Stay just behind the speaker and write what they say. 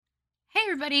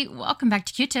everybody, welcome back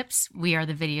to Q-Tips. We are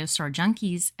the Video Store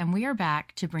Junkies, and we are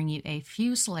back to bring you a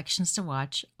few selections to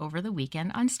watch over the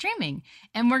weekend on streaming.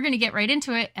 And we're going to get right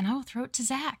into it, and I will throw it to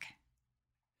Zach.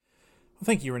 Well,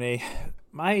 thank you, Renee.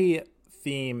 My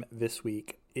theme this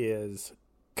week is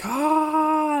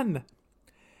Khan!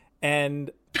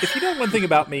 And if you know one thing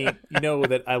about me, you know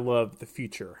that I love the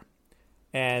future.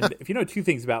 And if you know two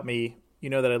things about me, you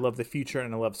know that I love the future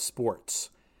and I love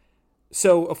sports.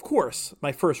 So, of course,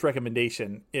 my first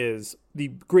recommendation is the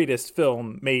greatest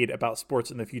film made about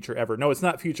sports in the future ever. No, it's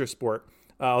not Future Sport,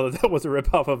 although that was a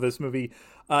ripoff of this movie.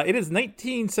 It is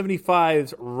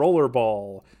 1975's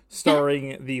Rollerball,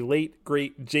 starring the late,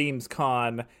 great James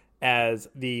Caan as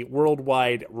the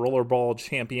worldwide rollerball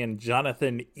champion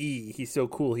Jonathan E. He's so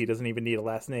cool, he doesn't even need a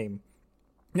last name.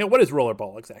 Now, what is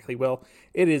rollerball exactly? Well,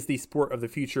 it is the sport of the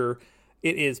future.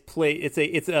 It is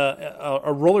It's a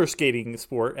roller skating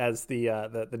sport, as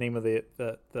the name of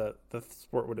the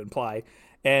sport would imply,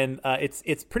 and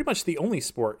it's pretty much the only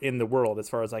sport in the world, as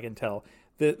far as I can tell.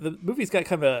 The movie's got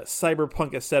kind of a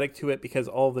cyberpunk aesthetic to it because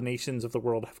all the nations of the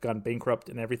world have gone bankrupt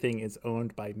and everything is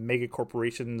owned by mega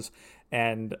corporations,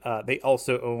 and they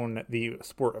also own the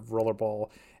sport of rollerball.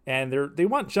 And they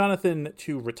want Jonathan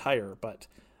to retire, but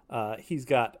he's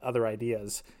got other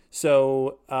ideas.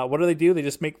 So what do? They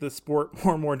just make the sport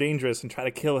more and more dangerous and try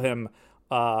to kill him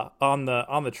on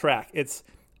the track.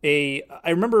 I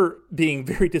remember being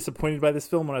very disappointed by this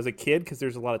film when I was a kid because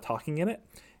there's a lot of talking in it.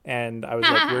 And I was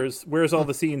like, where's all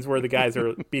the scenes where the guys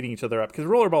are beating each other up? Because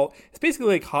rollerball, it's basically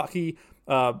like hockey.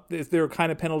 There are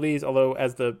kind of penalties, although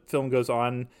as the film goes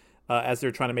on, as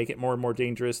they're trying to make it more and more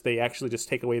dangerous, they actually just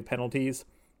take away the penalties.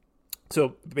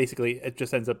 So basically, it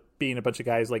just ends up being a bunch of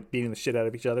guys like beating the shit out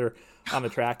of each other on the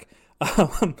track.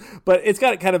 But it's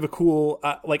got kind of a cool,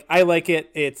 I like it.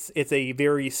 It's a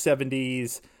very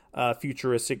 70s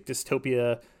futuristic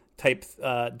dystopia type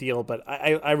deal, but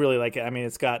I really like it. I mean,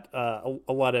 it's got a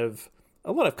lot of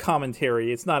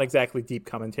commentary. It's not exactly deep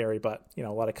commentary, but a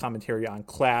lot of commentary on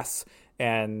class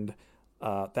and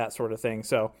that sort of thing.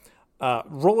 So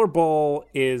Rollerball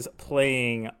is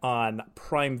playing on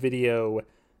Prime Video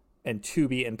and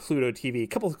Tubi and Pluto TV.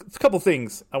 A couple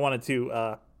things I wanted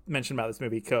to mention about this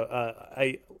movie.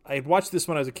 I had watched this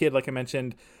when I was a kid, like I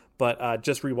mentioned, but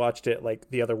just rewatched it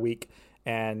like the other week,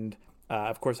 and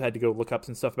of course I had to go look up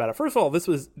some stuff about it. First of all, this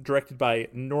was directed by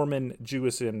Norman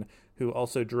Jewison, who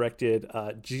also directed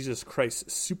Jesus Christ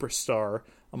Superstar,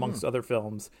 amongst other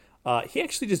films. He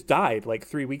actually just died like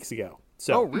 3 weeks ago.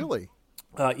 So, oh, really?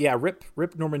 Yeah,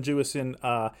 rip Norman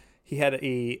Jewison. He had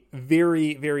a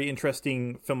very, very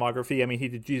interesting filmography. I mean, he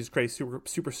did Jesus Christ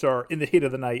Superstar, In the Heat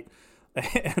of the Night,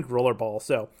 and Rollerball.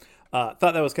 So thought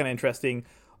that was kind of interesting.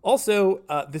 Also,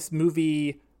 this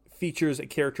movie features a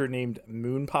character named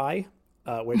Moon Pie,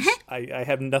 which I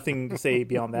have nothing to say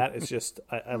beyond that. It's just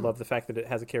I love the fact that it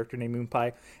has a character named Moon Pie.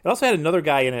 It also had another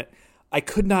guy in it.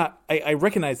 I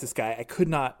recognized this guy. I could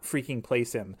not freaking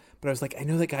place him. But I was like, I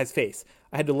know that guy's face.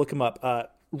 I had to look him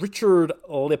up. Richard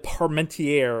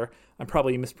Leparmentier. I'm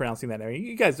probably mispronouncing that name.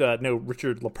 You guys know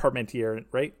Richard Leparmentier,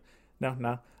 right?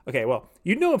 No? Okay, well,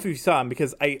 you know if you saw him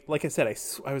because I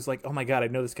was like, oh my God, I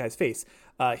know this guy's face.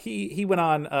 He went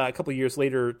on a couple of years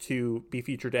later to be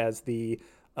featured as the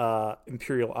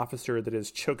Imperial officer that is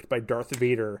choked by Darth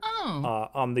Vader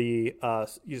on the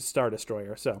Star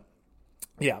Destroyer. So,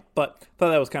 yeah, but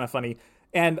thought that was kind of funny.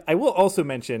 And I will also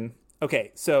mention,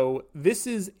 okay, so this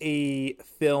is a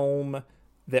film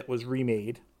that was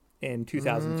remade in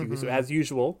 2002. Mm-hmm. So as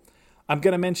usual, I'm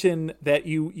going to mention that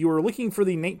you were looking for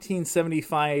the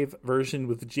 1975 version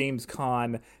with James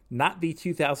Caan, not the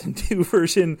 2002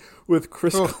 version with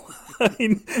Chris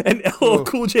Klein and LL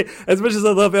Cool J. As much as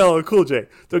I love LL Cool J,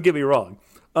 don't get me wrong.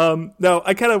 No,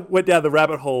 I kind of went down the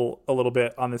rabbit hole a little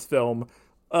bit on this film.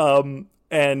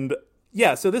 And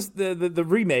yeah, so this the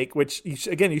remake, which you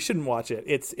shouldn't watch it.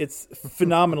 It's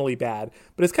phenomenally bad,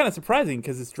 but it's kind of surprising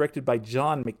because it's directed by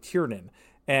John McTiernan.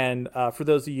 And for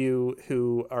those of you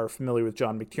who are familiar with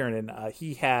John McTiernan,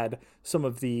 he had some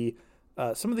of the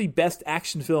best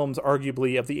action films,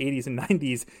 arguably, of the 80s and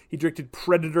 90s. He directed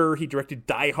Predator. He directed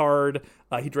Die Hard.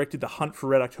 He directed The Hunt for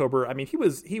Red October. I mean,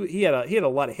 he had a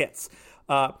lot of hits.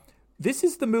 This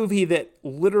is the movie that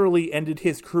literally ended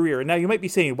his career. And now you might be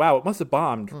saying, "Wow, it must have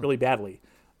bombed really badly.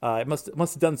 It must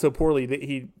have done so poorly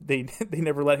that they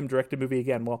never let him direct a movie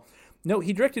again." Well, no,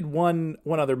 he directed one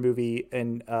other movie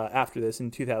and after this in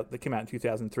 2000 that came out in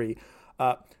 2003.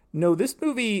 No, this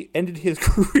movie ended his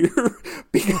career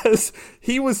because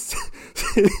he was.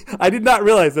 I did not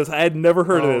realize this. I had never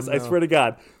heard of this. No. I swear to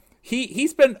God. He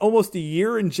spent almost a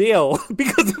year in jail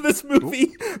because of this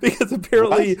movie. Because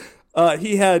apparently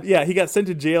He got sent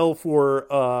to jail for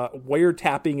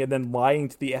wiretapping and then lying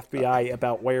to the FBI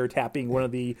about wiretapping one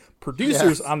of the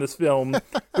producers on this film,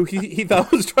 who he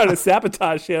thought was trying to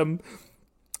sabotage him.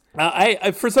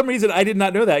 I for some reason I did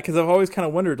not know that, because I've always kind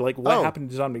of wondered what happened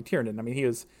to John McTiernan. I mean, he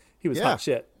was hot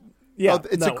shit. Yeah,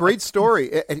 it's a great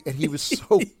story, and he was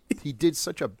he did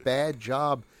such a bad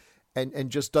job, and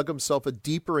just dug himself a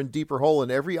deeper and deeper hole,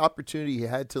 and every opportunity he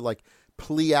had to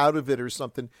plea out of it or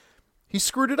something, he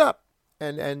screwed it up.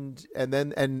 And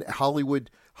then Hollywood,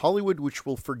 which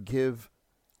will forgive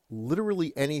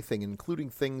literally anything, including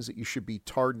things that you should be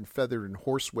tarred and feathered and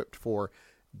horsewhipped for,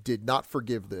 did not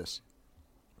forgive this.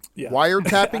 Yeah.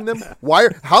 Wiretapping them?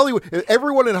 Hollywood.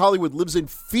 Everyone in Hollywood lives in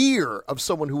fear of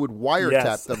someone who would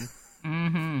wiretap them.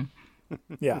 Mm-hmm.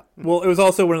 Yeah. Well, it was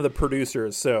also one of the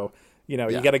producers, so you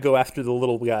got to go after the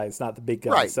little guys, not the big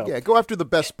guys. Right. So. Yeah. Go after the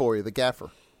best boy, the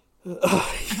gaffer.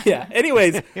 Yeah.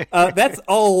 Anyways, that's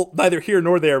all neither here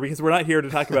nor there, because we're not here to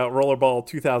talk about Rollerball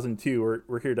 2002.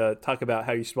 We're here to talk about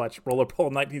how you should watch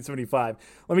Rollerball 1975.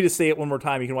 Let me just say it one more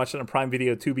time. You can watch it on Prime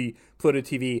Video, Tubi, Pluto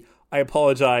TV. I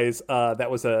apologize. That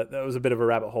was a bit of a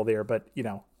rabbit hole there, but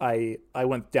I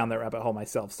went down that rabbit hole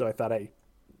myself, so I thought I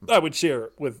would share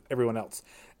it with everyone else.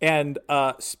 And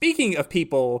speaking of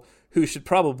people who should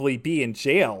probably be in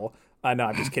jail, no,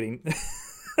 I'm just kidding.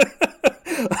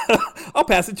 I'll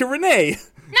pass it to Renee.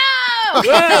 No!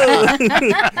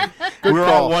 We're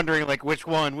all wondering, which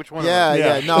one?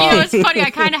 Yeah. No. It's funny.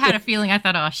 I kind of had a feeling. I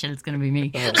thought, oh, shit, it's going to be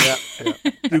me. Yeah.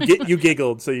 You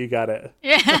giggled, so you got it.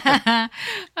 Yeah.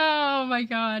 Oh, my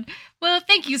God. Well,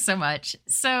 thank you so much.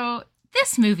 So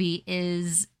this movie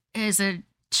is a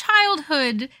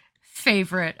childhood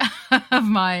favorite of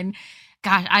mine.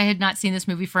 Gosh, I had not seen this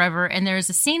movie forever. And there's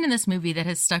a scene in this movie that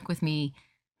has stuck with me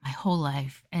my whole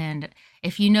life. And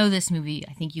if you know this movie,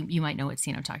 I think you might know what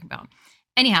scene I'm talking about.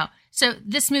 Anyhow, so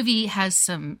this movie has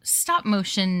some stop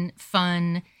motion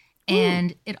fun,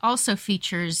 and it also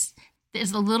features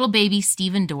there's a little baby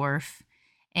Steven Dorff,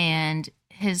 and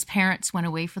his parents went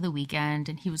away for the weekend,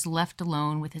 and he was left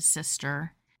alone with his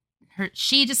sister.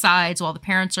 She decides while the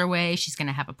parents are away, she's going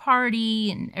to have a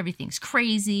party, and everything's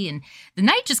crazy, and the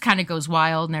night just kind of goes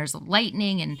wild, and there's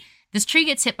lightning, and this tree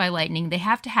gets hit by lightning. They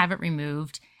have to have it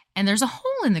removed, and there's a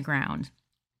hole in the ground.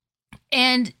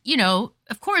 And,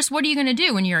 of course, what are you going to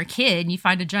do when you're a kid and you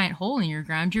find a giant hole in your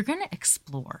ground? You're going to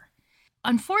explore.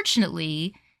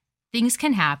 Unfortunately, things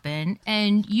can happen,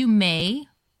 and you may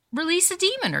release a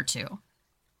demon or two.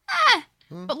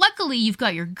 But luckily, you've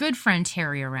got your good friend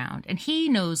Terry around, and he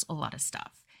knows a lot of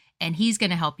stuff, and he's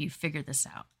going to help you figure this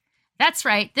out. That's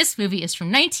right. This movie is from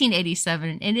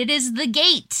 1987, and it is The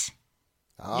Gate.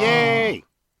 Oh. Yay!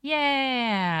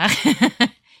 Yeah.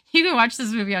 You can watch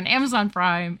this movie on Amazon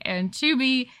Prime and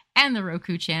Tubi and the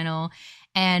Roku channel.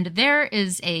 And there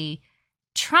is a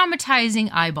traumatizing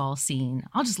eyeball scene.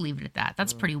 I'll just leave it at that.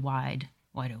 That's pretty wide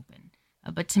open.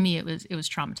 But to me, it was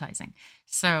traumatizing.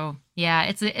 So yeah,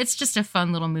 it's just a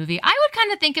fun little movie. I would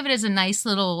kind of think of it as a nice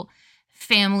little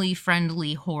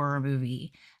family-friendly horror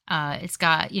movie. It's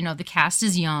got, the cast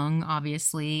is young,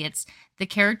 obviously. The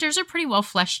characters are pretty well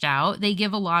fleshed out. They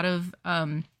give a lot of,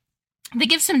 they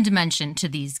give some dimension to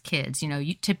these kids.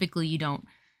 You typically don't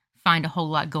find a whole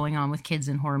lot going on with kids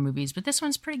in horror movies, but this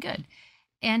one's pretty good.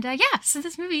 And so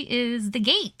this movie is The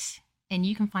Gate, and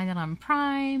you can find it on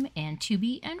Prime and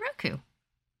Tubi and Roku.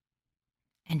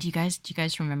 And do you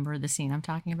guys remember the scene I'm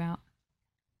talking about?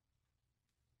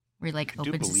 Where he I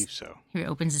do believe so. He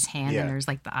opens his hand and there's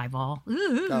the eyeball.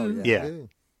 Ooh. Oh, yeah.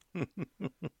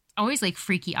 Always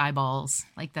freaky eyeballs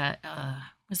like that.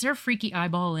 Was there a freaky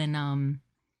eyeball in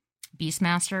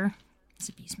Beastmaster? Is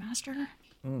it Beastmaster?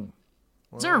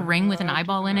 Is there a ring with an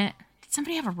eyeball in it? Did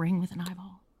somebody have a ring with an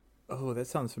eyeball? Oh, that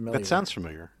sounds familiar. That sounds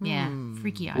familiar. Yeah,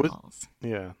 freaky eyeballs.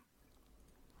 Yeah.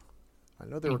 I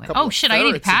know there were a couple. Oh shit! I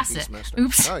need to pass it.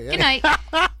 Oops. Oh, yeah. Good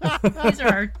night. These are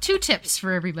our 2 tips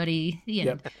for everybody.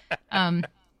 Yep.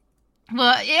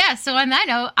 Well, yeah. So on that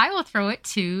note, I will throw it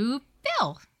to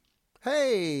Bill.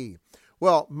 Hey,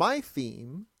 well, my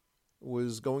theme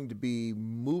was going to be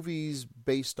movies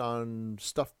based on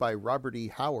stuff by Robert E.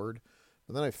 Howard,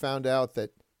 and then I found out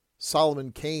that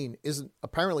Solomon Kane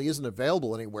apparently isn't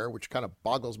available anywhere, which kind of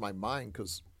boggles my mind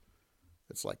because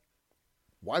it's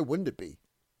why wouldn't it be?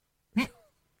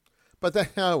 But then,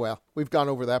 oh well, we've gone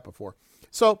over that before.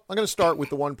 So I'm going to start with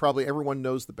the one probably everyone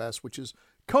knows the best, which is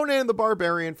Conan the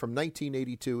Barbarian from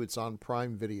 1982. It's on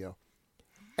Prime Video.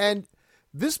 And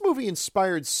this movie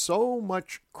inspired so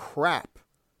much crap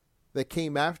that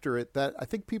came after it that I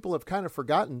think people have kind of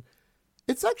forgotten.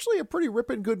 It's actually a pretty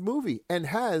ripping good movie and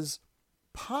has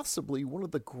possibly one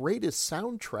of the greatest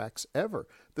soundtracks ever.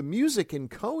 The music in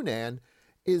Conan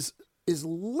is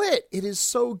lit. It is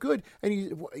so good, and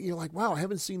you're like, wow, I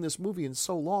haven't seen this movie in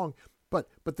so long. But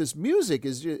this music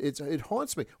it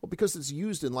haunts me. Well, because it's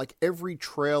used in like every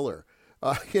trailer,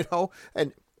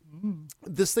 and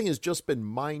this thing has just been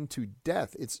mined to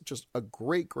death. It's just a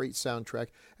great soundtrack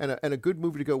and a good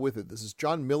movie to go with it. This is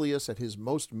John Milius at his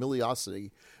most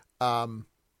Miliosity.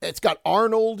 It's got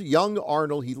young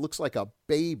Arnold. He looks like a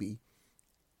baby,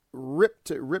 ripped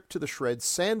to the shreds.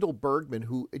 Sandal Bergman,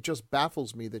 who it just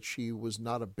baffles me that she was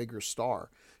not a bigger star.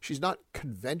 She's not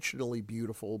conventionally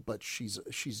beautiful, but she's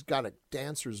got a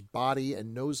dancer's body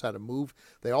and knows how to move.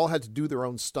 They all had to do their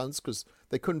own stunts because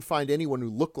they couldn't find anyone who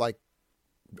looked like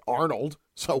Arnold.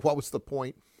 So what was the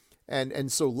point?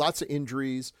 And so lots of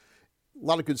injuries, a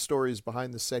lot of good stories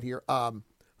behind the set here.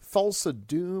 Thulsa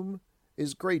Doom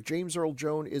is great. James Earl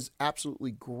Jones is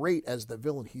absolutely great as the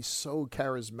villain. He's so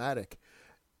charismatic.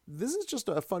 This is just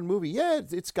a fun movie. Yeah,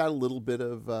 it's got a little bit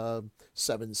of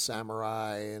Seven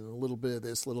Samurai and a little bit of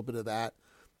this, a little bit of that.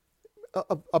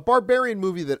 A barbarian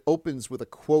movie that opens with a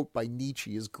quote by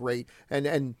Nietzsche is great.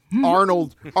 And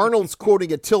Arnold's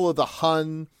quoting Attila the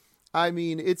Hun. I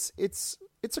mean, it's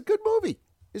a good movie.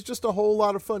 It's just a whole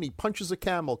lot of fun. He punches a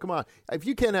camel. Come on. If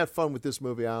you can't have fun with this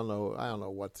movie, I don't know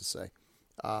what to say.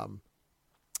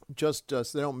 Just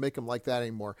they don't make them like that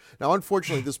anymore. Now,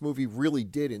 unfortunately, this movie really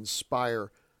did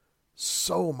inspire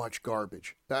so much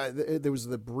garbage. There was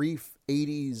the brief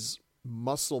 80s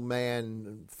muscle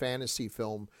man fantasy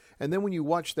film. And then when you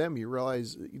watch them, you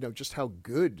realize, just how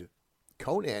good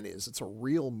Conan is. It's a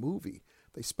real movie.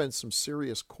 They spent some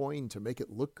serious coin to make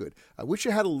it look good. I wish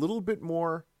it had a little bit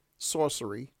more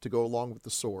sorcery to go along with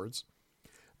the swords.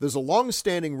 There's a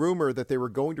long-standing rumor that they were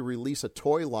going to release a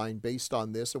toy line based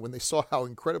on this, and when they saw how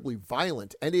incredibly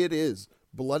violent, and it is,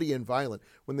 bloody and violent,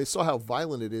 when they saw how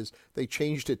violent it is, they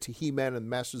changed it to He-Man and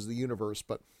Masters of the Universe,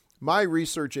 but my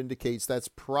research indicates that's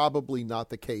probably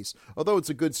not the case, although it's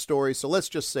a good story, so let's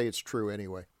just say it's true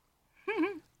anyway.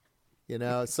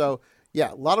 So,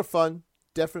 yeah, a lot of fun,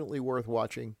 definitely worth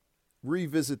watching.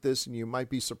 Revisit this, and you might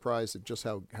be surprised at just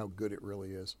how good it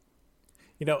really is.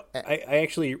 I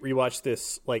actually rewatched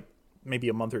this like maybe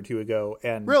a month or two ago,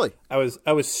 and really, I was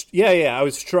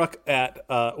struck at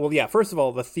first of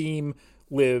all, the theme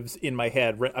lives in my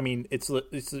head. I mean, it's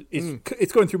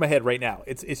going through my head right now.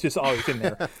 It's just always in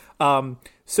there.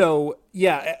 So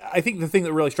yeah, I think the thing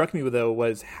that really struck me though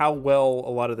was how well a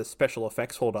lot of the special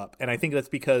effects hold up, and I think that's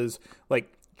because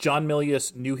like John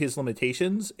Milius knew his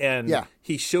limitations, and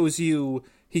he shows you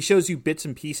bits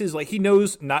and pieces. Like, he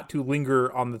knows not to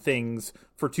linger on the things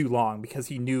for too long because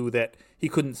he knew that he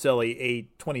couldn't sell a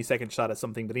 20-second shot at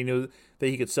something, but he knew that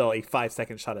he could sell a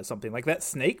 5-second shot at something. Like that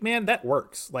snake, man, that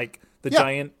works. Like the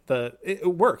giant,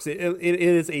 it works. It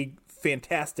is a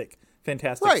fantastic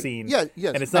scene. Yeah,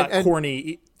 yes. And it's not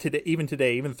corny today,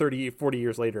 even 30, 40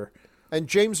 years later. And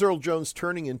James Earl Jones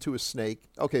turning into a snake.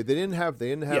 Okay, they didn't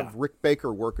have Rick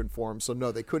Baker working for him, so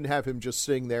no, they couldn't have him just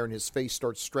sitting there and his face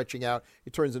starts stretching out.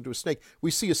 It turns into a snake.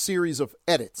 We see a series of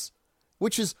edits,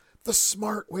 which is the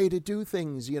smart way to do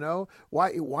things,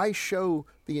 Why show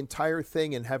the entire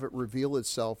thing and have it reveal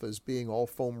itself as being all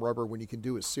foam rubber when you can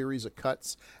do a series of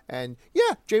cuts? And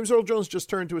yeah, James Earl Jones just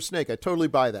turned into a snake. I totally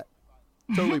buy that.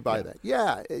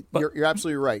 Yeah, you're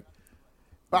absolutely right.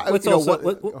 Go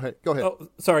ahead. Oh,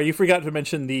 sorry, you forgot to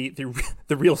mention the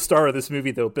real star of this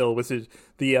movie, though, Bill, was the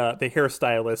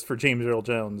hairstylist for James Earl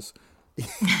Jones.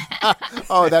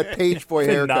 Oh, that page boy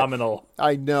haircut. Phenomenal.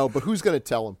 I know, but who's going to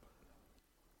tell him?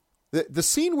 The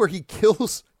scene where he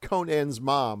kills Conan's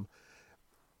mom.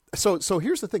 So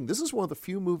here's the thing. This is one of the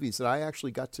few movies that I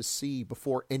actually got to see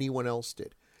before anyone else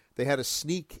did. They had a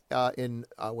sneak when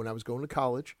I was going to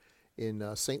college in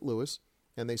St. Louis.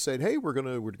 And they said, "Hey, we're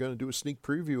gonna do a sneak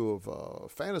preview of a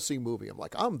fantasy movie." I'm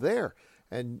like, "I'm there."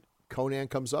 And Conan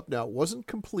comes up. Now, it wasn't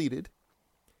completed,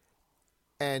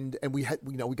 and we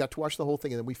got to watch the whole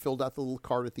thing, and then we filled out the little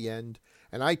card at the end.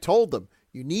 And I told them,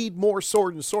 "You need more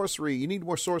sword and sorcery. You need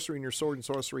more sorcery in your sword and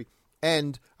sorcery."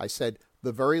 And I said,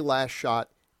 "The very last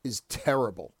shot is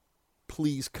terrible.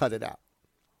 Please cut it out."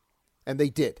 And they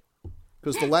did,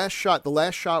 because the last shot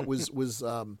was.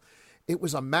 It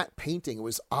was a matte painting. It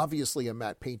was obviously a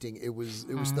matte painting. It was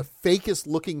the fakest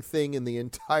looking thing in the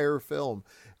entire film,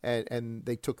 and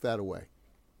they took that away.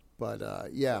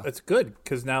 But yeah, it's good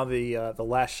because now the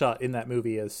last shot in that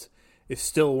movie is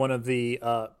still one of the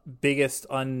biggest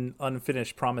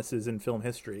unfinished promises in film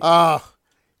history. Well,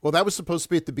 that was supposed to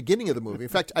be at the beginning of the movie. In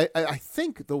fact, I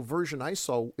think the version I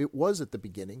saw, it was at the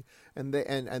beginning, and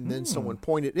then someone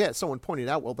pointed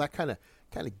out, well, that kind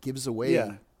of gives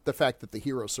away the fact that the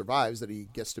hero survives, that he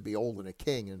gets to be old and a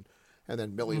king, and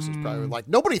then Milius is probably like,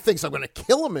 nobody thinks I'm going to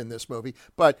kill him in this movie,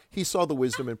 but he saw the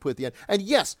wisdom and put the end. And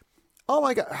yes, oh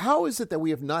my God, how is it that we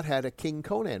have not had a King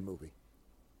Conan movie?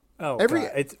 Oh,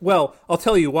 God. I'll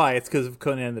tell you why. It's because of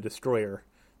Conan the Destroyer.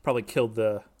 Probably killed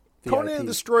the Conan IP. the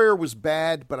Destroyer was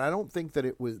bad, but I don't think that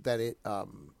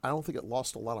I don't think it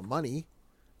lost a lot of money.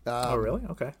 Oh, really?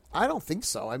 Okay. I don't think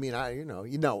so. I mean,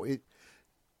 it.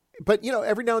 But,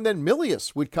 every now and then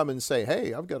Milius would come and say,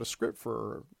 hey, I've got a script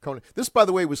for Conan. This, by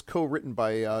the way, was co-written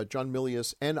by John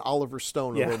Milius and Oliver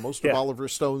Stone, although most of Oliver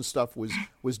Stone's stuff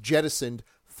was jettisoned.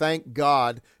 Thank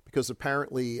God, because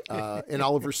apparently in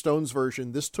Oliver Stone's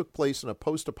version, this took place in a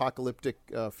post-apocalyptic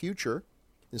future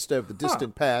instead of the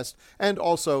distant past, and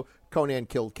also Conan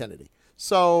killed Kennedy.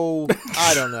 So,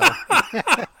 I don't know.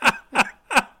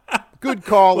 Good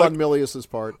call on Milius's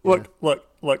part. Look.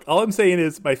 All I'm saying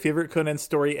is my favorite Conan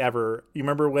story ever. You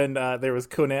remember when there was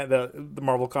Conan, the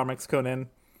Marvel Comics Conan?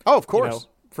 Oh, of course.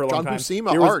 For a long time.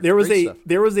 Buscema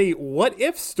there was a What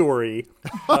If story.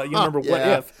 You remember What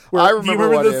If? I remember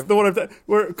What If. The one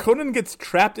where Conan gets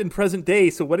trapped in present day.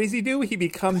 So what does he do? He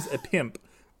becomes a pimp.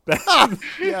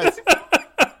 Yes.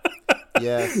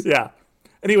 Yes. Yeah.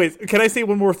 Anyways, can I say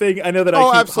one more thing? I know that I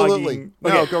keep absolutely. hogging.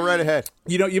 No, go right ahead.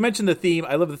 You mentioned the theme.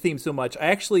 I love the theme so much. I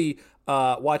actually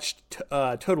watched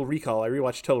Total Recall. I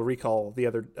rewatched Total Recall the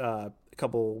other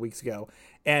couple weeks ago,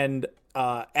 and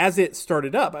as it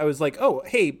started up, I was like, "Oh,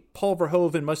 hey, Paul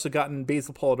Verhoeven must have gotten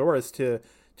Basil Polidoris to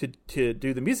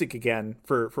do the music again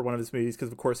for one of his movies,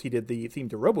 because of course he did the theme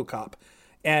to RoboCop."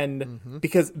 And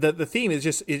because the theme is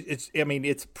just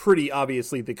it's pretty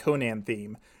obviously the Conan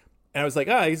theme. And I was like,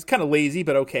 he's kind of lazy,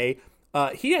 but okay.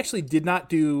 He actually did not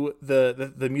do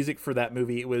the music for that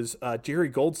movie. It was Jerry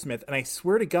Goldsmith, and I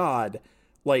swear to God,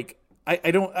 like I'm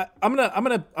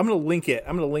gonna link it.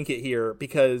 I'm gonna link it here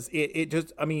because it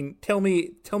just, tell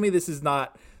me this is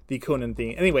not the Conan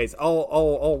theme. Anyways,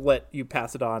 I'll let you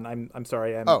pass it on. I'm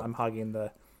sorry, I'm hogging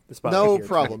the spot. No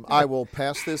problem. I will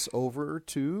pass this over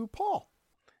to Paul.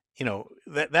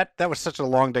 That was such a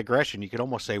long digression. You could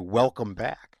almost say welcome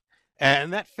back.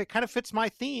 And that kind of fits my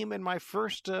theme, and my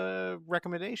first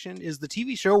recommendation is the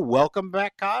TV show Welcome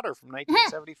Back, Kotter from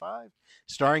 1975,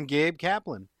 starring Gabe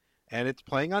Kaplan, and it's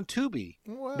playing on Tubi.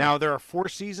 Wow. Now, there are 4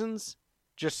 seasons.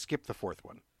 Just skip the 4th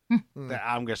one.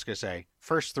 I'm just going to say,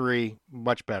 first 3,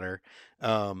 much better.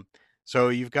 So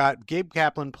you've got Gabe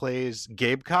Kaplan plays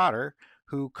Gabe Kotter,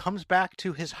 who comes back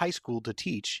to his high school to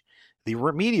teach the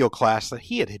remedial class that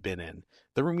he had been in.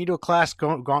 The remedial class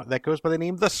that goes by the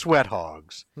name the Sweat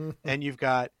Hogs. And you've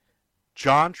got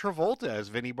John Travolta as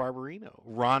Vinnie Barbarino,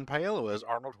 Ron Paolo as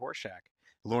Arnold Horshack,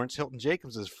 Lawrence Hilton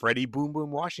Jacobs as Freddie Boom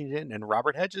Boom Washington, and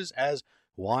Robert Hedges as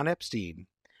Juan Epstein.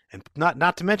 And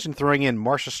not to mention throwing in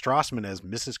Marcia Strassman as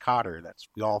Mrs. Cotter.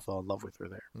 We all fell in love with her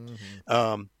there.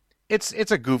 It's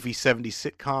a goofy 70s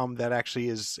sitcom that actually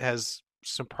has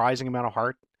surprising amount of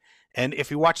heart. And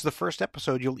if you watch the first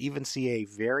episode, you'll even see a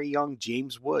very young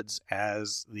James Woods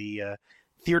as the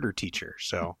theater teacher.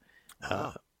 So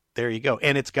there you go.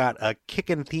 And it's got a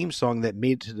kickin' theme song that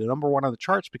made it to the #1 on the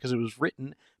charts because it was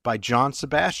written by John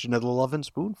Sebastian of the Lovin'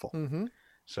 Spoonful. Mm-hmm.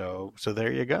 So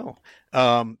there you go.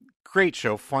 Great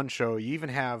show, fun show. You even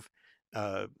have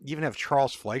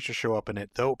Charles Fleischer show up in it,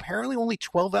 though apparently only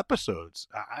 12 episodes.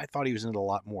 I thought he was in it a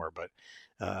lot more, but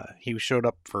he showed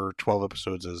up for 12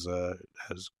 episodes as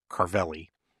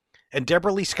Carvelli. And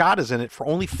Deborah Lee Scott is in it for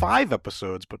only 5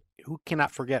 episodes, but who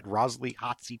cannot forget Rosalie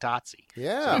Hotsy Totsy?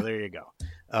 Yeah. So there you go.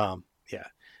 Yeah.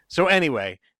 So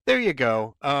anyway, there you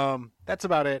go. That's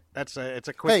about it. It's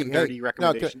a quick and nerdy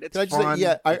recommendation. It's fun.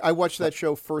 Say, I watched that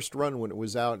show first run when it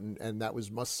was out, and that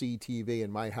was must-see TV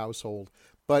in my household.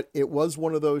 But it was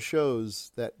one of those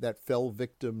shows that fell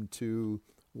victim to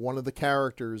one of the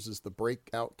characters is the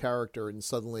breakout character, and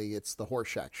suddenly it's the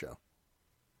Horshack show.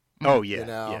 Oh, yeah.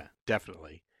 Yeah,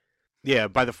 definitely. Yeah,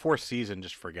 by the 4th season,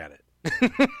 just forget it.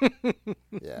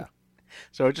 Yeah.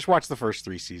 So just watch the first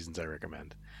 3 seasons, I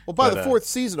recommend. Well, by the 4th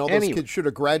season, all those kids should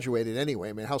have graduated anyway.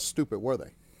 I mean, how stupid were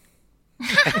they?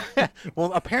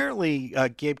 Well, apparently,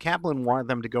 Gabe Kaplan wanted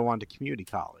them to go on to community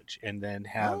college and then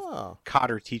have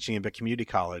Cotter teaching him at community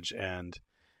college, and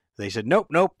they said, nope,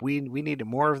 we needed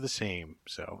more of the same.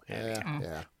 So,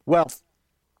 yeah. Well,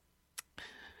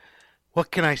 what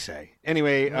can I say?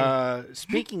 Anyway,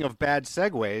 speaking of bad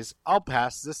segues, I'll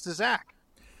pass this to Zach.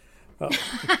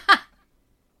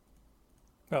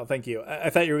 Oh, thank you. I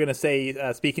thought you were going to say,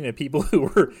 speaking of people who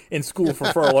were in school for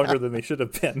far longer than they should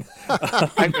have been.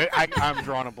 I'm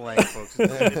drawing a blank, folks.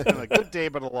 It's been a good day,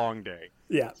 but a long day.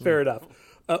 Yeah, fair enough.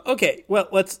 Okay, well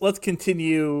let's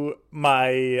continue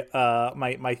my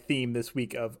my theme this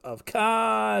week of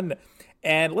Khan,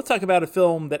 and let's talk about a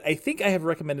film that I think I have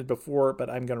recommended before, but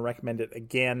I'm going to recommend it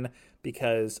again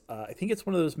because I think it's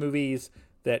one of those movies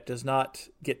that does not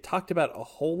get talked about a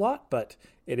whole lot, but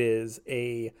it is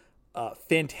a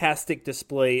fantastic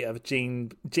display of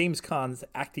James Caan's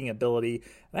acting ability,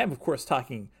 and I'm of course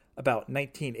talking about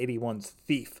 1981's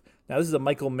Thief. Now, this is a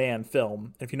Michael Mann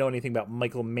film. If you know anything about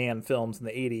Michael Mann films in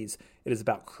the 80s, it is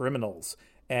about criminals.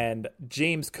 And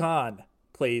James Caan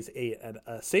plays a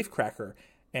safecracker,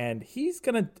 and he's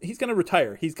gonna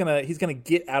retire. He's gonna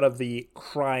get out of the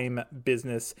crime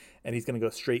business, and he's gonna go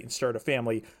straight and start a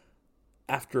family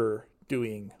after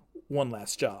doing one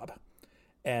last job.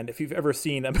 And if you've ever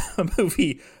seen a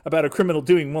movie about a criminal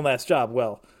doing one last job,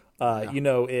 well, you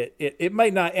know it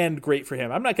might not end great for him.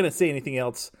 I'm not gonna say anything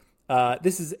else.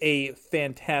 This is a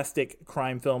fantastic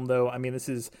crime film, though. I mean, this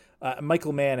is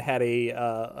Michael Mann had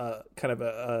a kind of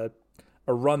a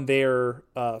run there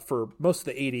for most of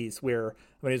the 80s, where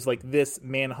it was like this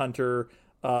Manhunter.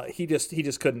 He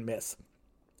just couldn't miss.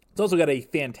 It's also got a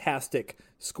fantastic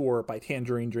score by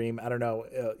Tangerine Dream. I don't know,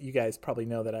 you guys probably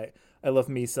know that I love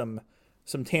me some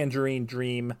Tangerine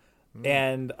Dream.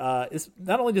 And it's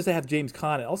not only does it have James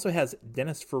Caan, it also has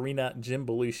Dennis Farina, Jim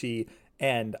Belushi,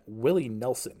 and Willie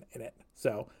Nelson in it.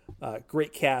 So,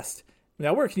 great cast.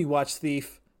 Now, where can you watch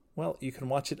Thief? Well, you can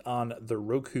watch it on the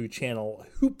Roku channel,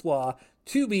 Hoopla,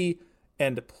 Tubi,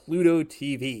 and Pluto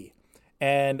TV.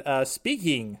 And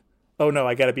speaking... Oh, no,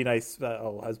 I gotta be nice. I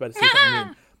was about to say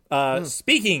something mean.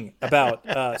 Speaking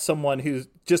about someone who's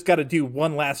just got to do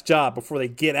one last job before they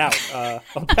get out,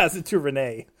 I'll pass it to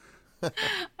Renee.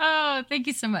 Oh, thank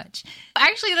you so much.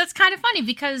 Actually, that's kind of funny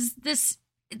because this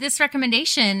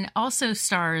recommendation also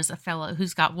stars a fellow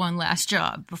who's got one last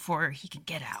job before he can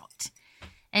get out.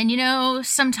 And, you know,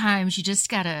 sometimes you just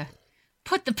gotta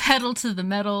put the pedal to the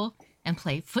metal and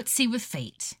play footsie with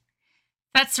fate.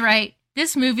 That's right.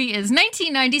 This movie is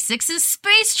 1996's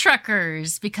Space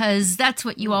Truckers, because that's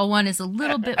what you all want, is a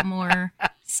little bit more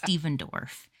Stephen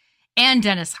Dorff and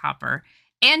Dennis Hopper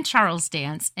and Charles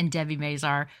Dance and Debbie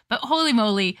Mazar. But holy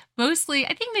moly, mostly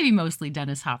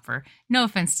Dennis Hopper. No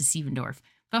offense to Stephen Dorff.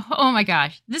 But oh my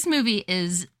gosh, this movie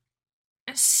is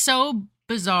so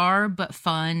bizarre but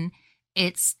fun.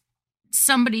 It's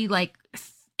somebody like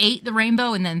ate the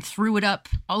rainbow and then threw it up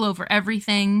all over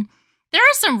everything. There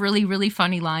are some really, really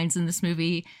funny lines in this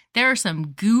movie. There are some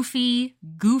goofy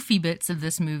bits of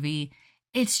this movie.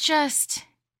 It's just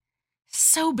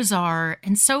so bizarre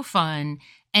and so fun.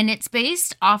 And it's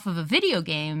based off of a video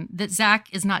game that Zach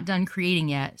is not done creating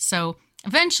yet. So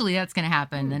eventually that's going to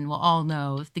happen, and we'll all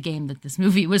know the game that this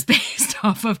movie was based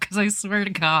off of, because I swear to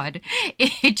God,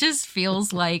 it just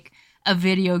feels like a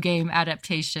video game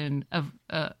adaptation of,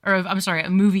 a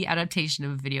movie adaptation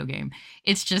of a video game.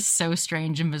 It's just so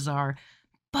strange and bizarre,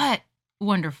 but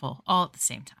wonderful all at the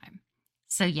same time.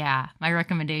 So yeah, my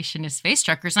recommendation is Space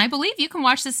Truckers, and I believe you can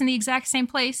watch this in the exact same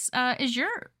place as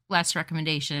your last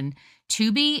recommendation,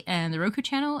 Tubi and the Roku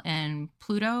channel and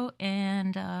Pluto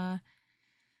and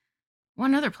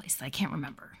one other place that I can't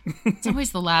remember. It's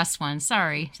always the last one.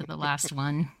 Sorry to the last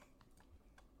one.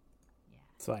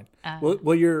 It's fine.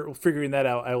 While you're figuring that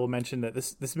out, I will mention that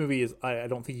this movie is, I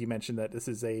don't think you mentioned that this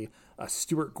is a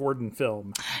Stuart Gordon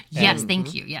film. Yes,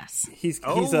 thank you. Yes. He's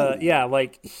talk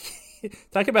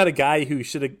about a guy who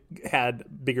should have had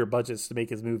bigger budgets to make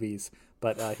his movies,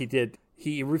 but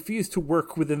he refused to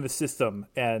work within the system,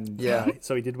 and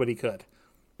so he did what he could.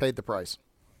 Paid the price.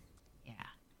 Yeah.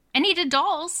 And he did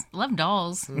Dolls. Love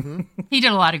Dolls. Mm-hmm. He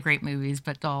did a lot of great movies,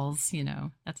 but Dolls,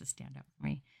 that's a standout for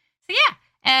me. So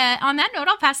yeah, on that note,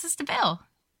 I'll pass this to Bill.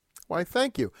 Why,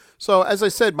 thank you. So, as I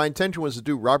said, my intention was to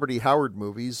do Robert E. Howard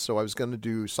movies, so I was going to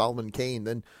do Solomon Kane.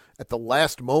 Then, at the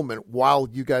last moment, while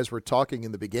you guys were talking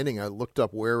in the beginning, I looked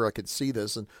up where I could see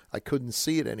this, and I couldn't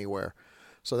see it anywhere.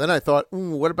 So then I thought,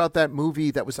 what about that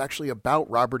movie that was actually about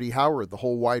Robert E. Howard, The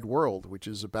Whole Wide World, which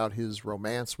is about his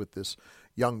romance with this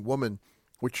young woman,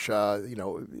 which,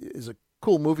 is a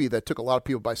cool movie that took a lot of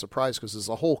people by surprise, because there's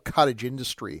a whole cottage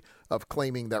industry of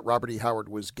claiming that Robert E. Howard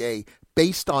was gay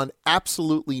based on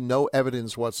absolutely no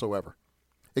evidence whatsoever,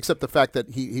 except the fact that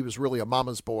he was really a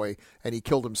mama's boy and he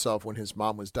killed himself when his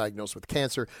mom was diagnosed with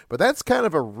cancer. But that's kind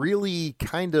of a really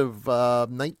kind of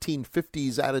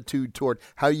 1950s attitude toward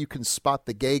how you can spot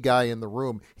the gay guy in the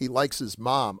room. He likes his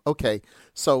mom. Okay,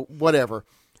 so whatever.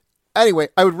 Anyway,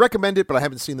 I would recommend it, but I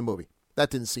haven't seen the movie. That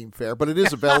didn't seem fair, but it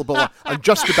is available on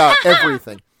just about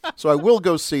everything. So I will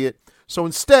go see it. So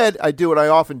instead, I do what I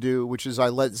often do, which is I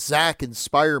let Zach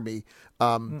inspire me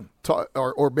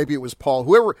Or maybe it was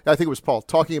Paul. I think it was Paul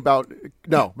talking about.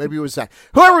 No, maybe it was Zach.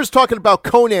 Whoever was talking about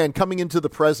Conan coming into the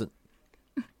present.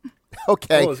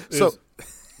 Okay, so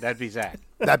that'd be Zach.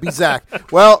 That'd be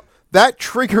Zach. Well, that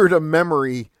triggered a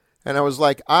memory, and I was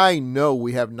like, I know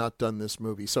we have not done this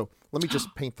movie. So let me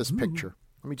just paint this picture.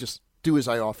 Let me just do as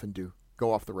I often do,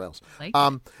 go off the rails.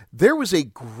 There was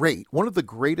one of the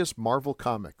greatest Marvel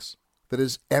comics that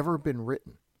has ever been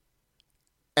written.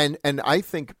 And I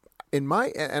think and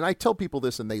I tell people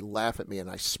this and they laugh at me and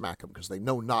I smack them because they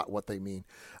know not what they mean.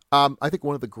 I think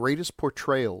one of the greatest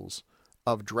portrayals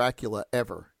of Dracula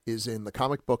ever is in the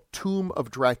comic book Tomb of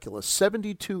Dracula,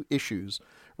 72 issues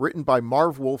written by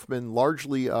Marv Wolfman,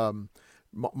 largely, I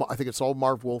think it's all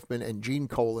Marv Wolfman and Gene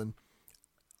Colan.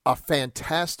 A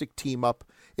fantastic team up.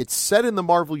 It's set in the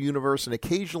Marvel Universe, and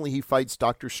occasionally he fights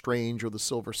Doctor Strange or the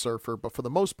Silver Surfer, but for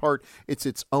the most part, it's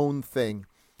its own thing.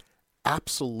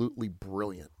 Absolutely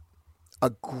brilliant. A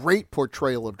great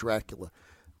portrayal of Dracula.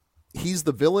 He's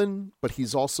the villain, but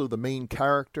he's also the main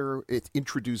character. It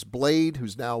introduced Blade,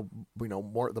 who's now,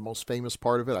 the most famous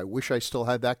part of it. I wish I still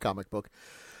had that comic book.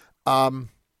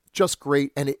 Just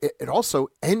great. And it also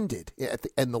ended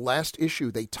in the last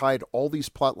issue. They tied all these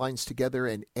plot lines together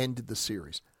and ended the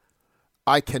series.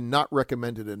 I cannot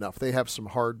recommend it enough. They have some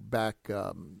hardback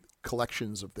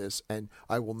collections of this, and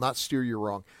I will not steer you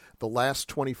wrong. The last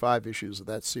 25 issues of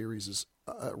that series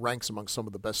ranks among some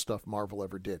of the best stuff Marvel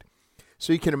ever did.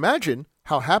 So you can imagine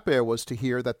how happy I was to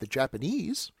hear that the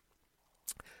Japanese,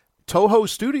 Toho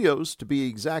Studios, to be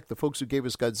exact, the folks who gave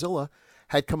us Godzilla,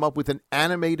 had come up with an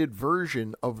animated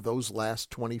version of those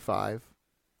last 25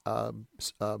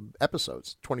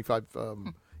 episodes, 25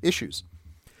 issues.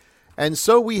 And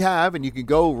so we have, and you can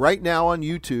go right now on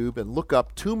YouTube and look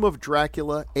up Tomb of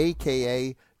Dracula,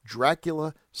 a.k.a.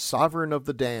 Dracula, Sovereign of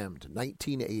the Damned,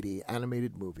 1980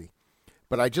 animated movie.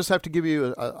 But I just have to give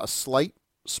you a slight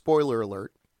spoiler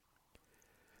alert.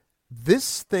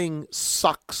 This thing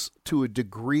sucks to a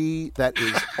degree that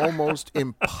is almost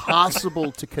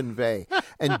impossible to convey.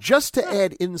 And just to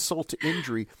add insult to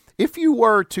injury, if you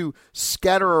were to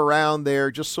scatter around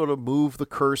there, just sort of move the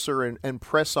cursor and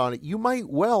press on it, you might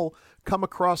well come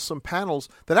across some panels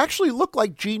that actually look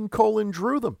like Gene Colan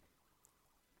drew them.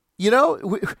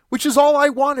 Which is all I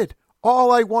wanted.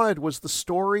 All I wanted was the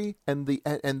story and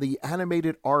the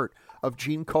animated art of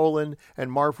Gene Colan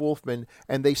and Marv Wolfman,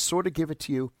 and they sort of give it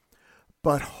to you.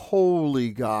 But holy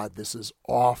God, this is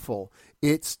awful.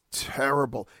 It's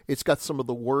terrible. It's got some of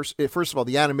the worst. First of all,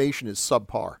 the animation is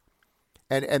subpar.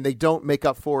 And they don't make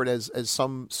up for it as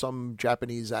some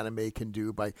Japanese anime can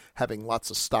do by having lots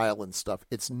of style and stuff.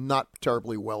 It's not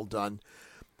terribly well done.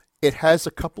 It has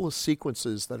a couple of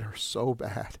sequences that are so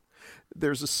bad.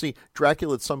 There's a scene,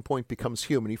 Dracula at some point becomes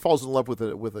human. He falls in love with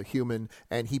a human,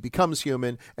 and he becomes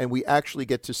human, and we actually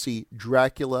get to see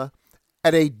Dracula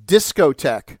at a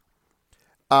discotheque.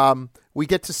 We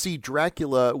get to see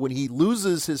Dracula when he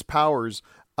loses his powers,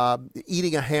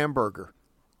 eating a hamburger.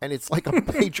 And it's like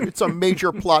it's a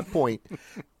major plot point.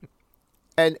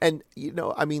 And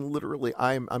literally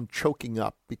I'm choking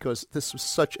up because this was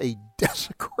such a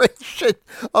desecration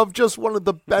of just one of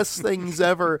the best things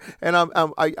ever. And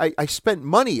I spent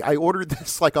money. I ordered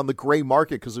this like on the gray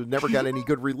market because it never got any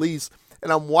good release.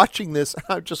 And I'm watching this and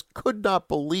I just could not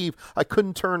believe I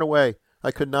couldn't turn away. I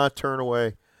could not turn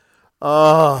away.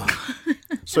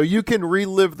 So you can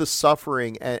relive the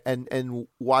suffering and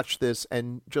watch this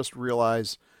and just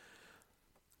realize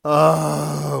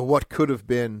what could have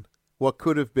been,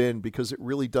 because it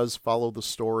really does follow the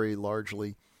story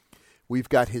largely. We've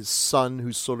got his son,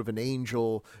 who's sort of an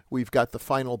angel. We've got the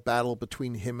final battle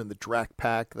between him and the Drac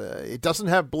Pack. It doesn't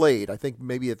have Blade. I think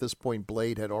maybe at this point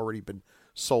Blade had already been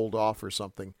sold off or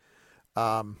something.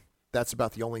 That's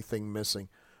about the only thing missing.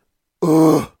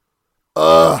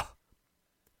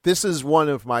 This is one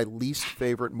of my least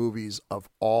favorite movies of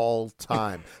all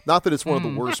time. Not that it's one of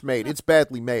the worst made. It's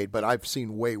badly made, but I've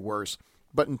seen way worse.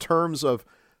 But in terms of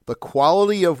the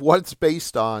quality of what it's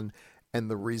based on and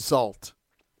the result,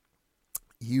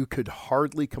 you could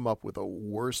hardly come up with a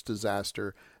worse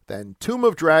disaster than Tomb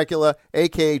of Dracula,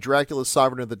 a.k.a. Dracula,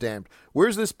 Sovereign of the Damned.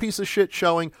 Where's this piece of shit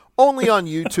showing? Only on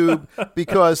YouTube,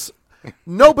 because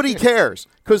nobody cares,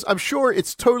 because I'm sure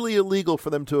it's totally illegal for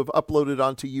them to have uploaded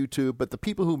onto YouTube, but the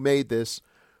people who made this,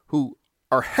 who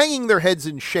are hanging their heads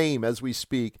in shame as we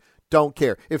speak, don't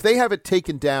care. If they have it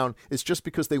taken down, it's just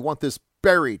because they want this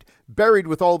buried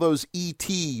with all those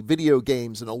E.T. video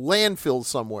games in a landfill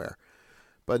somewhere.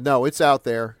 But no, it's out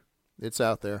there. It's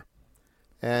out there.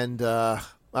 And I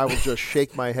will just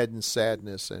shake my head in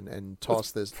sadness and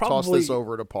toss this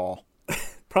over to Paul.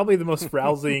 probably the most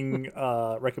rousing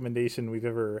recommendation we've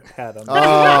ever had on.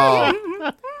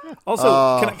 Oh,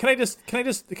 Also, can I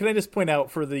just point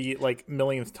out for the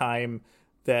millionth time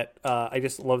that I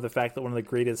just love the fact that one of the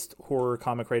greatest horror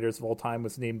comic writers of all time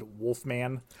was named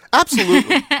Wolfman.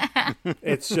 absolutely.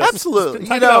 It's just Absolutely.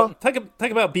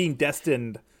 talk about being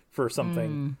destined for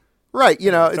something. Right,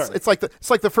 Sorry. it's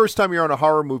like the first time you're on a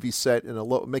horror movie set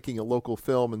and making a local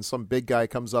film, and some big guy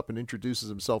comes up and introduces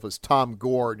himself as Tom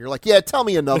Gore, and you're like, "Yeah, tell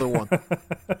me another one."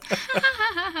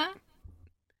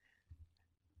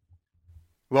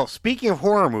 Well, speaking of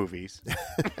horror movies,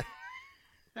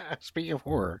 speaking of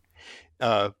horror,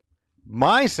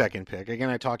 my second pick, again,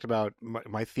 I talked about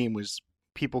my theme was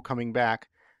people coming back.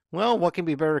 Well, what can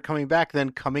be better coming back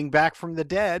than coming back from the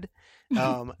dead?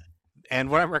 And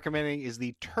what I'm recommending is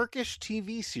the Turkish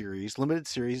TV series, limited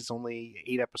series. It's only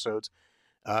 8 episodes.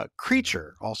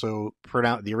 Creature, also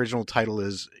pronounced. The original title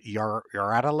is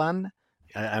Yaratalan.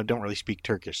 I don't really speak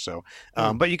Turkish, so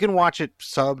but you can watch it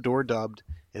subbed or dubbed.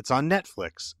 It's on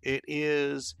Netflix. It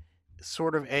is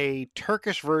sort of a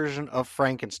Turkish version of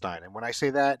Frankenstein, and when I say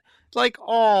that, like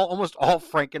almost all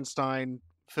Frankenstein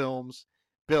films,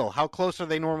 Bill, how close are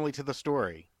they normally to the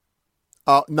story?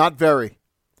 Not very.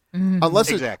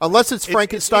 Unless it's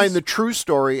Frankenstein, it's the true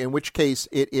story, in which case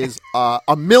it is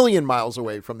a million miles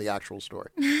away from the actual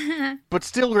story. But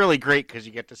still really great because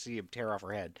you get to see him tear off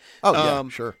her head. Oh, yeah,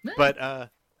 sure. But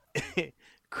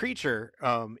Creature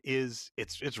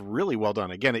it's really well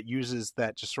done. Again, it uses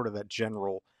that just sort of that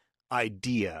general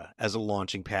idea as a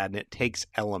launching pad, and it takes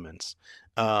elements.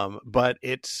 But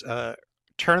it's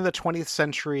turn of the 20th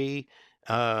century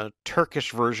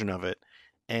Turkish version of it,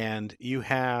 and you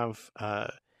have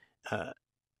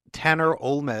Taner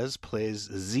Olmez plays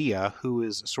Zia, who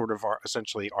is sort of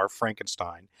essentially our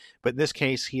Frankenstein, but in this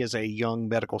case he is a young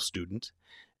medical student.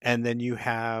 And then you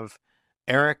have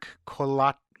Eric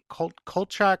Kolchak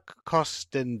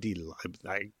Kostendil.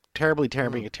 I terribly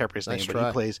interpret his Nice name, try. but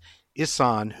he plays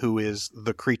Isan, who is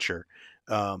the creature.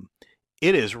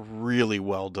 It is really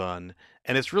well done,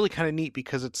 and it's really kind of neat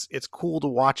because it's cool to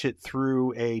watch it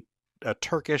through a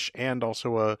Turkish and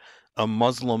also a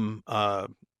Muslim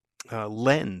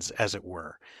lens, as it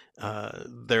were.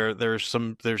 There's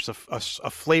a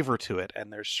flavor to it,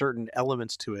 and there's certain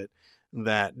elements to it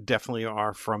that definitely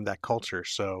are from that culture.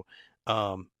 So,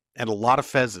 and a lot of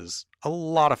fezzes,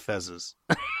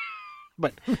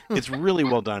 but it's really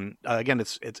well done. Again,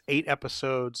 it's 8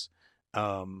 episodes.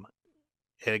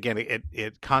 And again,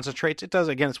 it concentrates. It does.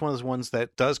 Again, it's one of those ones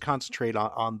that does concentrate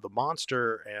on the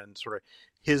monster and sort of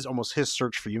his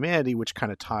search for humanity, which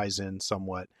kind of ties in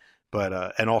somewhat.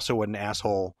 But and also what an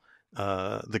asshole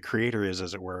the creator is,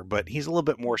 as it were. But he's a little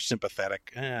bit more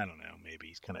sympathetic. I don't know. Maybe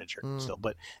he's kind of a jerk still.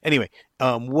 But anyway,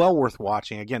 well worth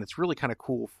watching. Again, it's really kind of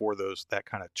cool for that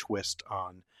kind of twist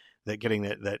on that, getting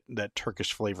that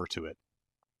Turkish flavor to it.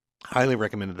 Highly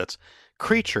recommended. That's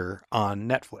Creature on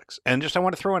Netflix. And just I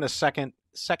want to throw in a second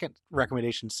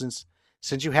recommendation, since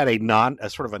you had a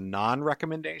sort of a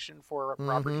non-recommendation for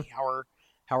Robert E.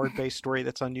 Howard-based story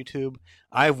that's on YouTube.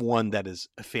 I have one that is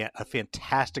a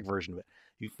fantastic version of it.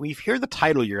 If you hear the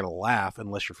title, you're going to laugh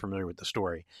unless you're familiar with the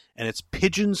story. And it's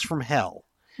Pigeons from Hell.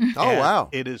 Oh, wow.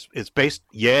 It's based,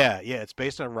 it's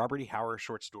based on a Robert E. Howard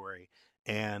short story,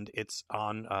 and it's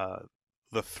on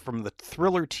from the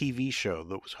Thriller TV show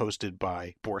that was hosted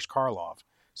by Boris Karloff.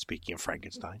 Speaking of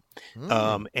Frankenstein,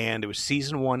 and it was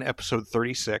season 1, episode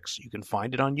 36. You can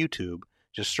find it on YouTube.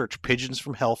 Just search "Pigeons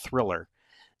from Hell" Thriller,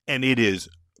 and it is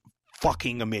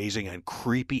fucking amazing and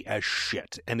creepy as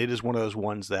shit. And it is one of those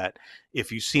ones that, if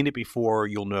you've seen it before,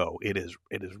 you'll know it is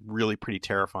really pretty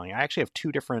terrifying. I actually have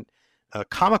 2 different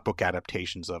comic book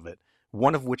adaptations of it.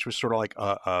 One of which was sort of like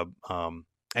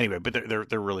anyway, but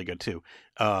they're really good too.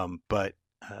 I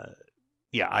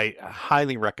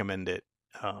highly recommend it.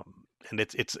 And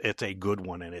it's a good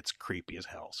one, and it's creepy as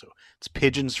hell. So it's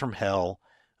Pigeons from Hell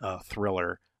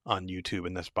Thriller on YouTube,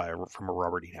 and that's from a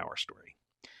Robert E. Howard story.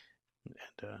 And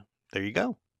there you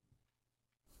go.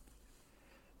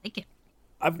 Thank you.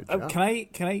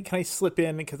 Can I slip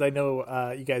in, because I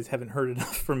know you guys haven't heard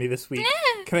enough from me this week.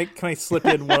 Can I slip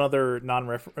in one other non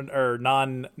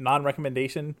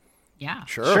recommendation? Yeah,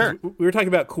 Sure. We were talking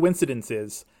about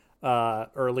coincidences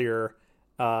earlier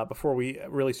before we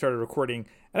really started recording,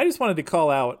 and I just wanted to call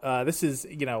out. This is,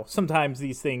 sometimes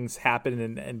these things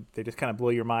happen and they just kind of blow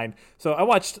your mind. So I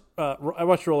watched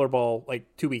Rollerball like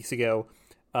 2 weeks ago.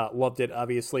 Loved it,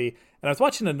 obviously. And I was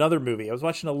watching another movie. I was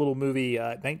watching a little movie,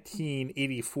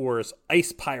 1984's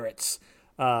Ice Pirates,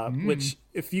 which,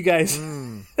 if you guys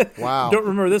Wow. don't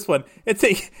remember this one, it's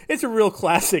a real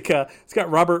classic. It's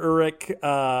got Robert Urich.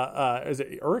 Is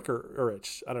it Urich or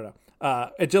Urich? I don't know.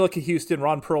 Angelica Houston,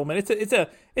 Ron Perlman.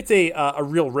 It's a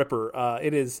real ripper.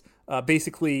 It is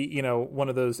basically, one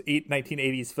of those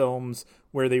 1980s films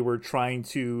where they were trying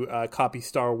to copy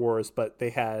Star Wars, but they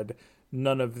had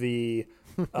none of the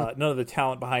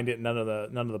talent behind it, none of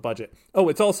the budget. Oh,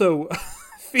 it's also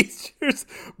features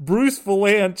Bruce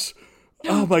Valanche.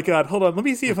 Oh my God! Hold on, let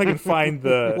me see if I can find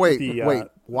the wait.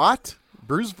 What?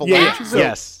 Bruce Valanche? Yeah. Is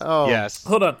Yes. Oh. Yes.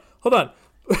 Hold on.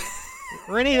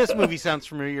 Rennie, this movie sounds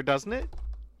familiar, doesn't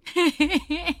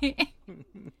it?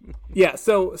 Yeah.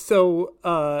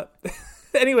 So.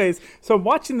 Anyways, so I'm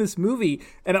watching this movie,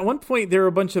 and at one point there are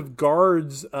a bunch of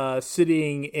guards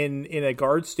sitting in a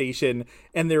guard station,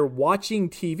 and they're watching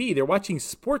TV. They're watching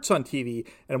sports on TV.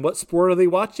 And what sport are they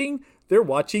watching? They're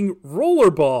watching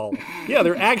rollerball. Yeah,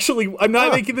 they're actually. I'm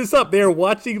not making this up. They're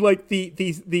watching like the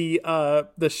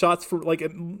shots for like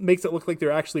it makes it look like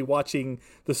they're actually watching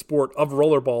the sport of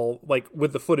rollerball, like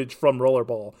with the footage from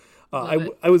rollerball.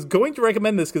 I was going to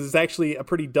recommend this because it's actually a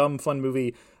pretty dumb, fun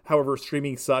movie. However,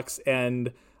 streaming sucks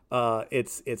and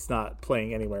it's not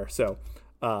playing anywhere. So,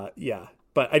 yeah.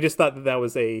 But I just thought that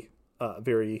was a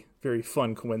very, very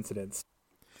fun coincidence.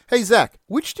 Hey, Zach,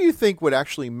 which do you think would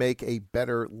actually make a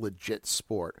better legit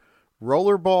sport?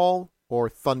 Rollerball or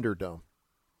Thunderdome?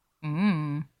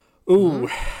 Ooh,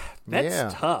 that's Yeah.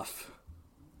 tough.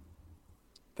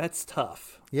 That's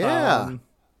tough. Yeah.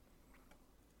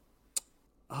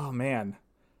 Oh, man.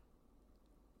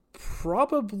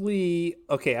 Probably,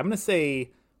 okay, I'm going to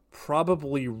say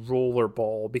probably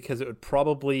rollerball because it would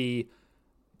probably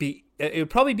be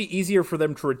easier for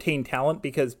them to retain talent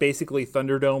because basically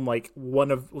Thunderdome, like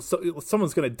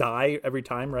someone's going to die every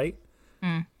time, right?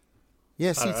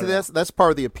 Yeah, see, that's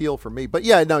part of the appeal for me. But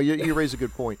yeah, no, you raise a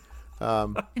good point. I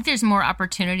think there's more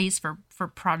opportunities for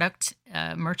product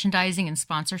merchandising and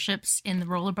sponsorships in the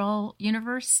rollerball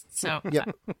universe. So Yeah.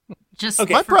 just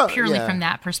Okay. purely Yeah. from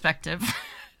that perspective.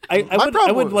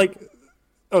 I would like.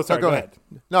 Oh, sorry. Go Go ahead.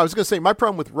 No, I was going to say my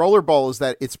problem with rollerball is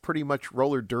that it's pretty much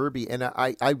roller derby, and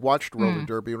I watched roller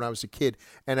derby when I was a kid,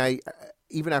 and I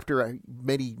even after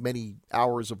many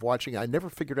hours of watching, I never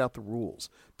figured out the rules.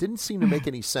 Didn't seem to make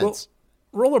any sense.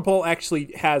 Rollerball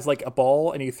actually has like a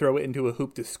ball and you throw it into a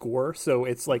hoop to score, so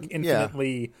it's like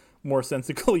infinitely more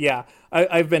sensical. Yeah,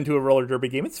 I've been to a roller derby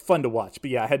game. It's fun to watch,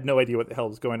 but yeah, I had no idea what the hell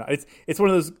was going on. It's one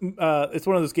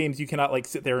of those games you cannot like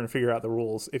sit there and figure out the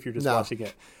rules if you're just watching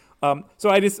it. So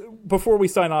I just before we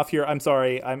sign off here, I'm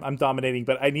sorry, I'm dominating,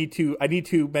 but I need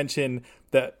to mention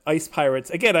the Ice Pirates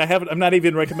again. I'm not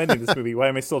even recommending this movie. Why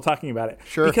am I still talking about it?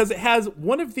 Sure, because it has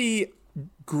one of the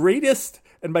greatest,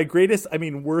 and by greatest I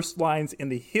mean worst lines in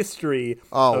the history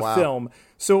of film.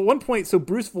 So at one point,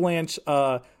 Bruce Valanche,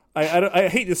 I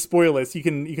hate to spoil this. You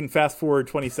can fast forward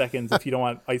 20 seconds if you don't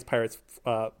want Ice Pirates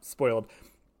spoiled.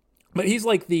 But he's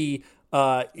like they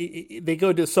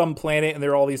go to some planet and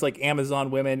there are all these like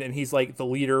Amazon women and he's like the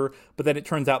leader, but then it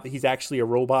turns out that he's actually a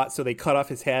robot. So they cut off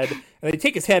his head and they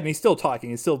take his head and he's still talking.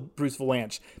 He's still Bruce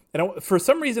Valanche. And for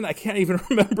some reason, I can't even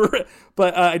remember it,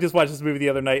 but I just watched this movie the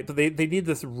other night, but they need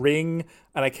this ring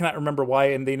and I cannot remember why.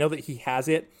 And they know that he has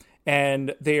it.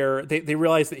 And they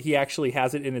realize that he actually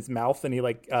has it in his mouth and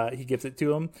he gives it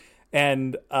to him.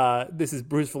 And this is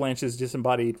Bruce Valanche's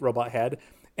disembodied robot head.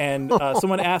 And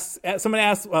someone asks,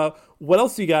 what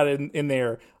else you got in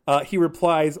there? He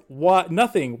replies, "What?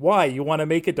 Nothing. Why? You want to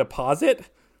make a deposit?"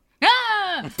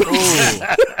 Ah!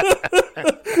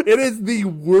 It is the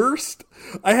worst.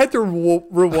 I had to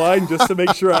rewind just to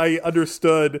make sure I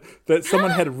understood that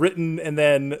someone had written and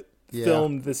then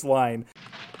filmed this line.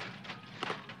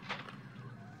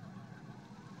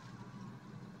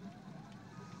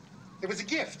 It was a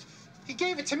gift. He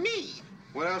gave it to me.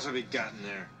 What else have you got in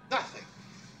there? Nothing.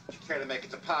 Would you care to make a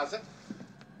deposit?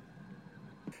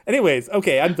 Anyways,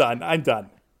 okay, I'm done.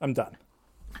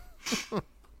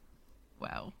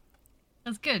 Wow.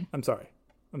 That's good. I'm sorry.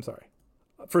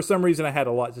 For some reason, I had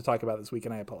a lot to talk about this week,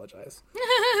 and I apologize.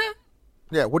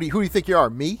 Yeah, who do you think you are?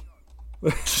 Me?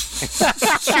 For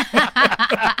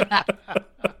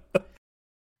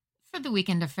the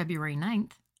weekend of February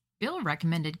 9th, Bill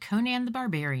recommended Conan the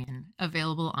Barbarian,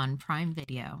 available on Prime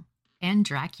Video, and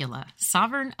Dracula,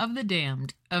 Sovereign of the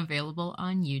Damned, available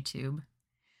on YouTube.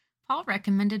 Paul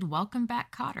recommended Welcome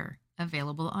Back, Kotter,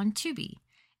 available on Tubi,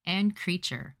 and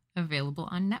Creature, available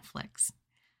on Netflix.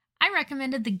 I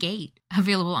recommended The Gate,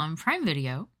 available on Prime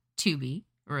Video, Tubi,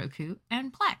 Roku,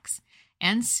 and Plex,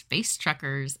 and Space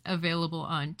Truckers, available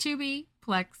on Tubi,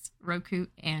 Plex, Roku,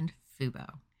 and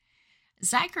Fubo.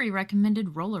 Zachary recommended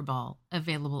Rollerball,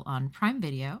 available on Prime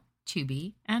Video,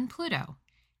 Tubi, and Pluto,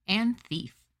 and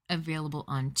Thief, available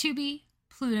on Tubi,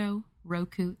 Pluto,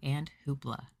 Roku, and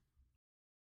Hoopla.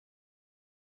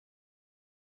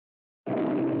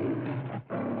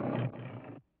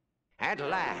 At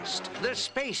last, the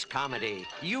space comedy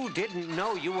you didn't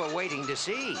know you were waiting to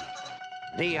see.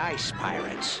 The Ice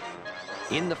Pirates.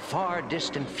 In the far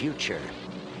distant future,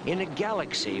 in a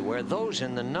galaxy where those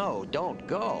in the know don't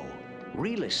go,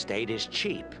 real estate is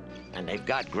cheap, and they've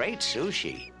got great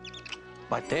sushi.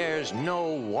 But there's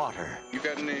no water. You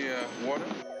got any water?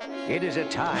 It is a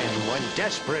time when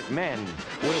desperate men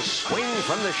will swing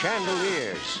from the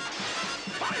chandeliers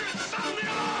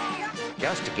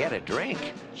just to get a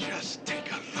drink. Just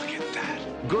take a look at that.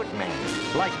 Good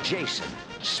men like Jason,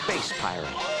 space pirate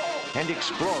and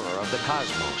explorer of the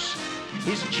cosmos.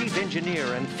 His chief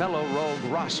engineer and fellow rogue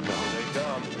Roscoe.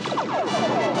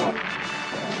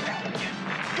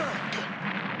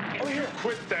 Oh, here,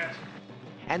 quit that.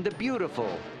 And the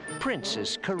beautiful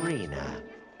Princess Karina.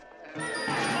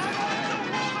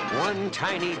 One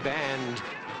tiny band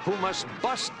who must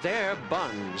bust their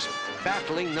buns,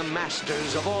 battling the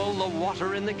masters of all the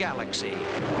water in the galaxy.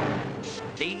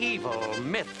 The evil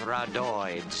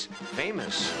Mithradoids,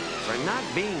 famous for not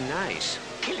being nice.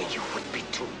 Killing you would be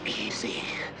too easy.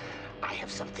 I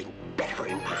have something better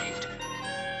in mind.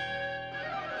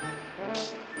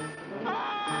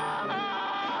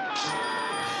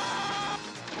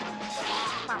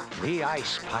 The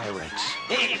Ice Pirates.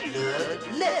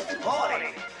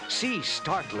 See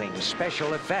startling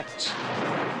special effects.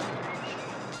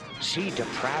 See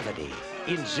depravity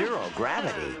in zero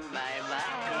gravity.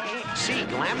 See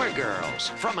glamour girls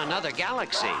from another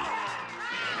galaxy.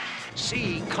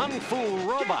 See kung fu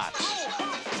robots.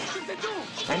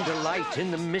 And delight in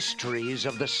the mysteries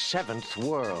of the seventh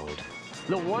world.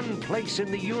 The one place in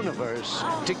the universe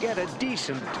to get a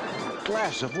decent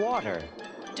glass of water.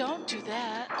 Don't do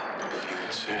that.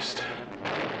 Insist.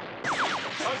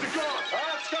 How's it going?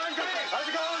 Oh, it's going great. How's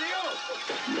it going with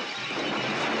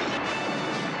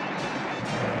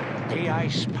you? The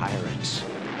Ice Pirates.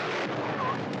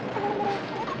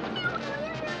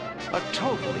 A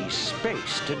totally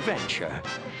spaced adventure.